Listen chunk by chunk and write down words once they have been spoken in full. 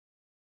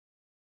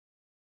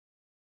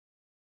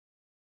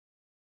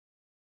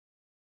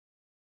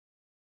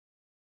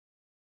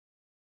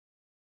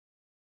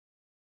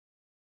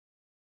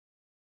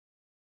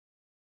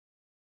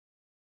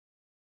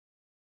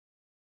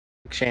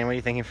Shane, what are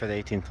you thinking for the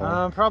 18th hole?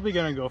 I'm probably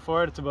gonna go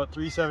for it. It's about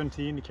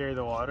 317 to carry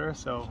the water,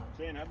 so.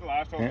 Shane, how'd the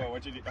last hole go?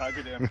 How'd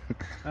you do?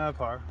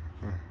 Par.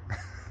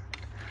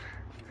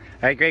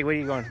 All right, Greg, what are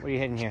you going? What are you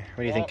hitting here?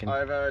 What are you thinking?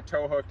 I've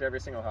toe hooked every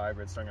single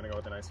hybrid, so I'm gonna go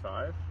with a nice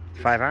 5.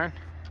 5 iron?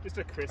 Just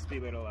a crispy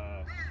little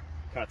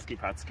Putski.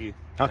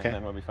 Okay. And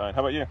then we'll be fine.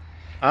 How about you?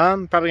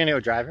 Probably gonna go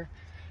driver,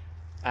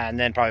 and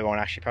then probably won't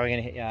actually. Probably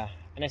gonna hit a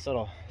nice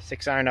little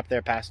 6 iron up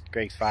there past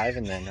Greg's 5,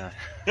 and then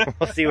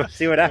we'll see what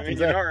happens. I mean,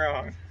 you're not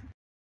wrong.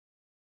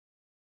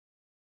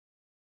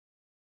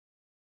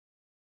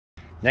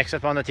 Next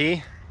up on the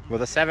tee,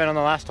 with a 7 on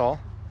the last hole,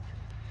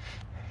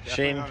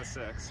 Definitely not a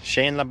 6.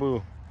 Shane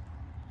Labou.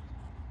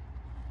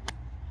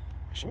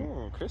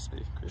 Ooh,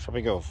 crispy. Shall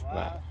we go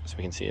that so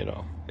we can see it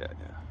all? Yeah.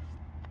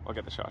 I'll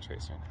get the shot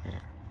tracer. Yeah.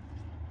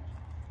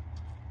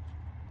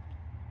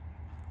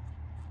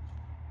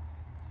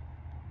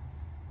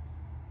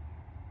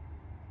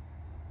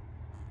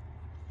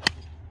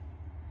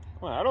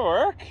 Well, that'll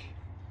work.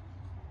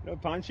 No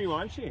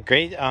punchy-wanchy.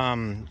 Great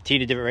tee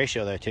to divot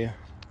ratio there too.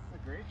 A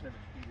great tee to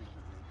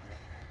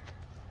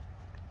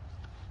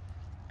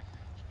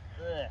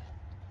divot.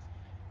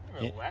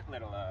 A wet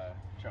little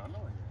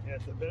trundle in here. Yeah,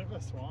 it's a bit of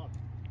a swamp.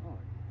 Oh.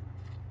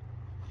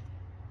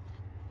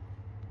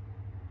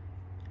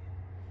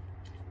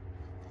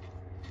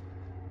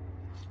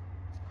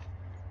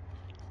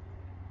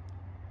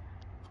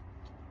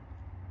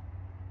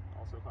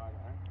 Also 5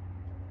 iron.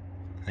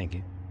 Thank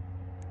you.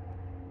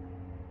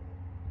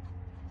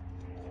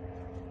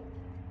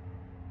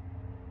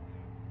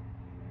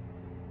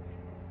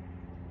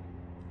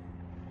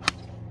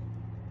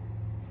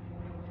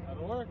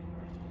 That'll work.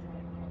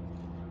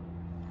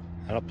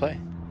 That'll play.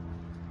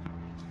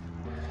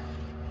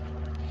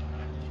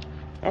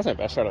 That was my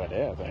best shot of the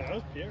day, I think.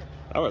 Yeah,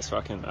 that was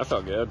pure. That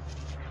felt good.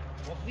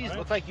 Well, these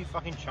look like you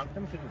fucking chunked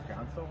them because the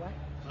ground's so wet.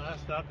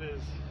 Last up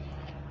is.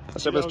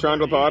 That's up as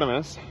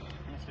Trundlepotamus.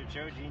 Mr.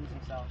 Joe Jeans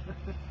himself.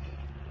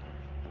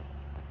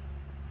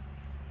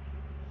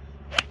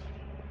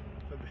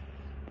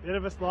 A bit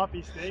of a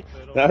sloppy steak,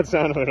 but it'll That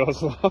sounded a little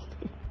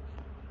sloppy.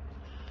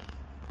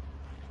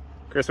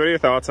 Chris, what are your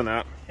thoughts on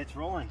that? It's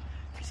rolling.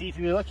 See, if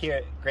you look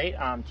here, great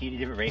tee to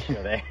divot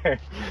ratio there.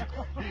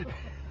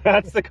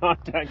 That's the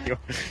contact you.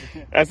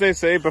 As they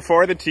say,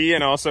 before the tee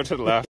and also to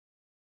the left.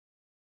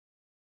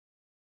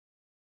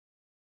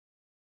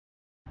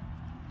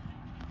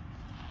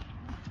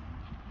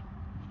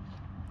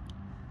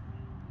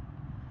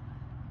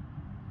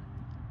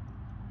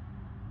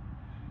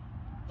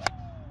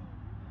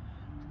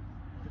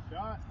 Good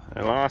shot.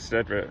 I lost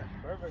it, but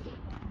Perfect.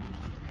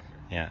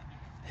 Yeah,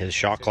 his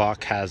shot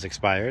clock has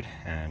expired,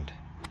 and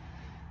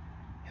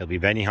he'll be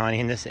Benny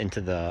Hanning this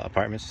into the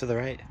apartments to the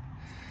right.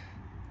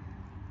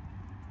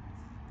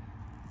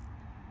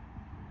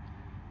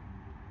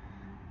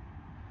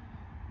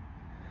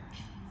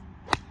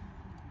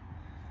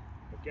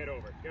 get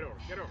over.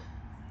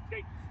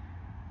 Okay.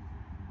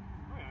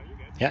 Oh yeah, you're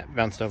good. Yeah,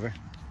 bounced over.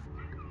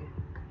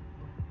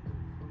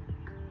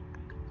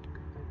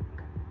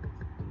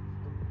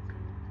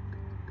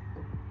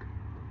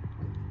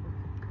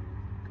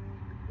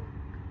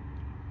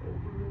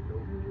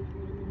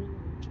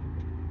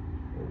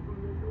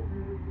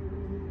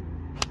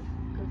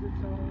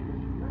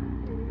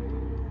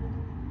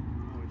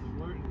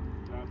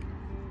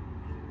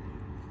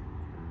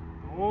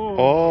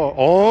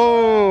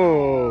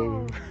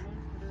 Oh!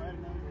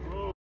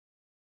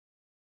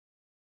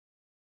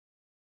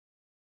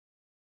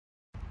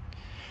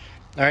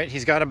 All right,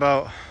 he's got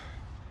about,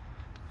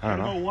 I don't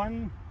know.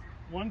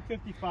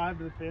 155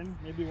 to the pin,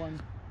 maybe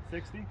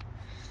 160.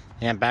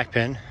 Yeah, back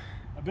pin.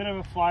 A bit of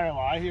a flyer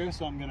lie here,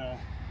 so I'm gonna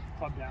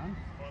club down.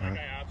 Well, that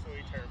guy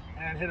absolutely turfed me.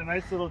 And hit a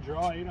nice little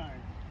draw 8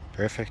 iron.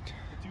 Perfect.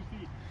 To 2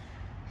 feet.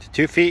 To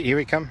 2 feet, here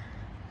we come.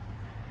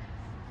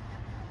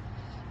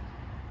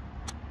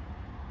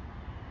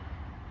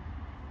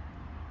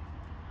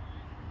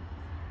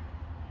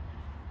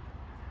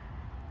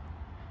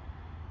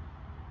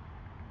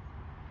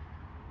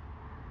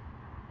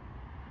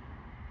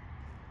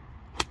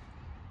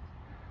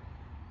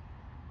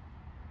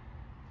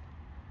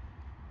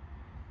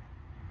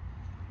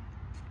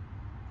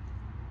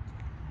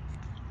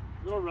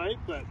 A little right,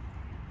 but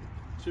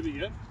should be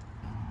good.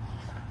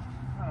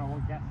 I don't know,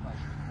 what gap like?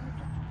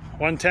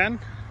 110.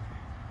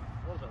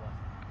 A little bit less.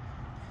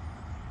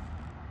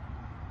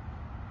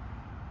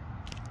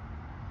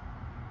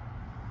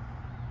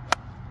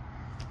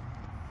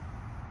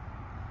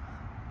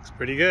 It's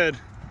pretty good.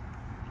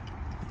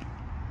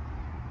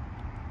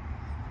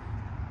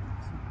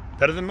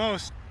 Better than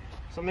most.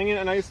 Something in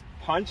a nice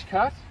punch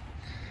cut.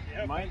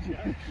 Yeah,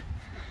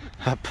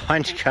 A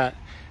punch cut.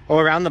 Oh,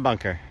 around the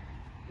bunker.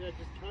 Yeah,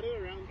 just cut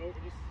it around. Oh,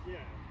 just yeah.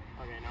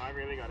 Okay, now I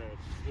really gotta.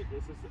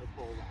 This is a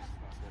full lap.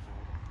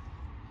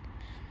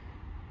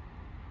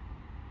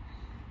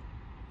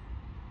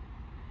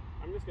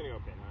 I'm just gonna go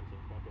pin hunting.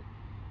 Fuck it.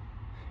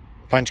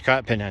 Punch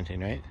cut, pin hunting,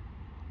 right?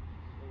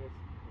 There's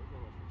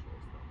not much of a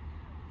choice though.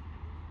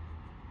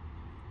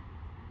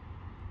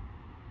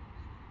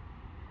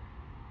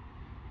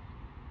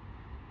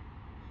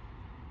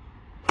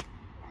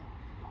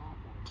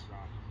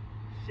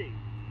 chunky.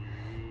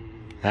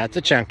 That's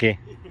a chunky.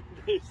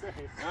 They say.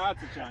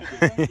 That's a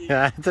chunky.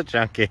 That's a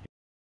chunky.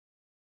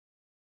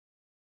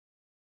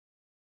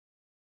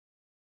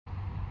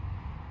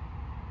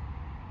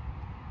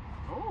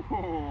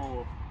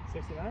 Oh.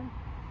 69?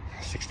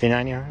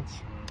 69 yards.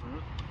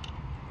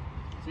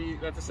 See,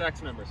 that's a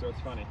sex number, so it's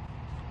funny.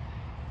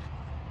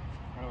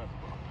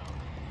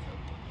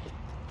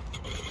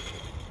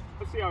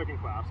 Let's see how we can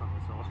collapse on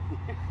this hole.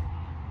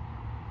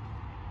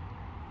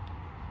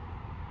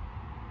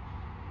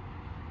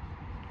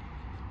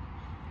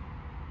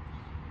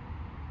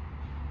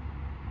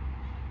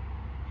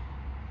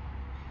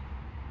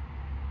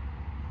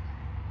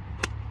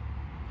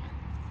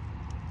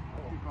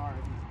 That's too far,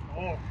 isn't it?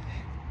 Oh.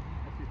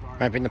 That's too far.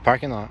 Might be in the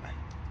parking lot.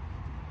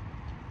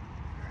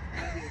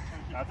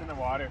 That's in the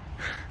water.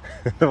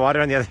 The water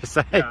on the other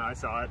side. Yeah, I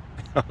saw it.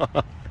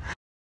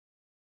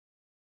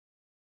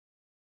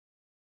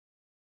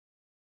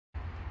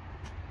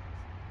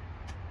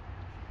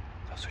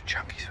 Those are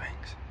chunky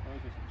swings.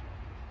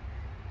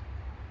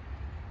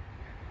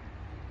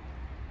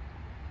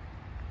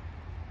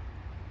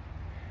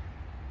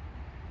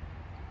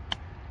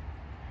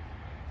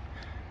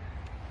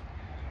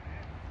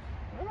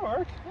 That'll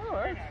work. That'll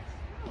work.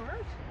 That'll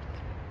work.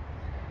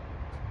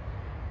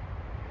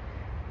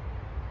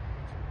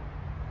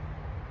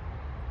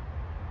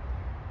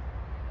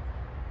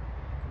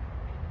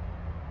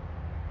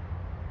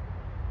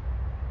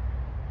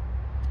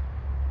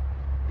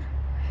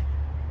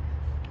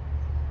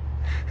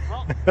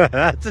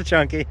 That's a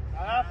chunky.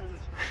 That was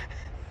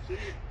a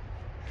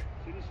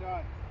shitty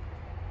shot.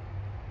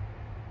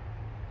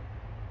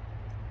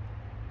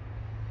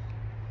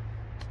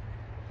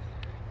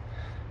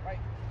 Right.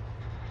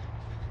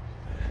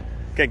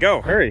 Okay,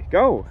 go. Hurry.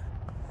 Go.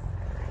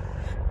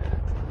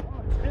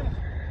 Oh, it's finished.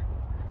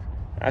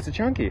 That's a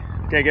chunky.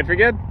 Okay, good for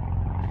good?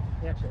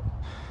 Yeah, sure.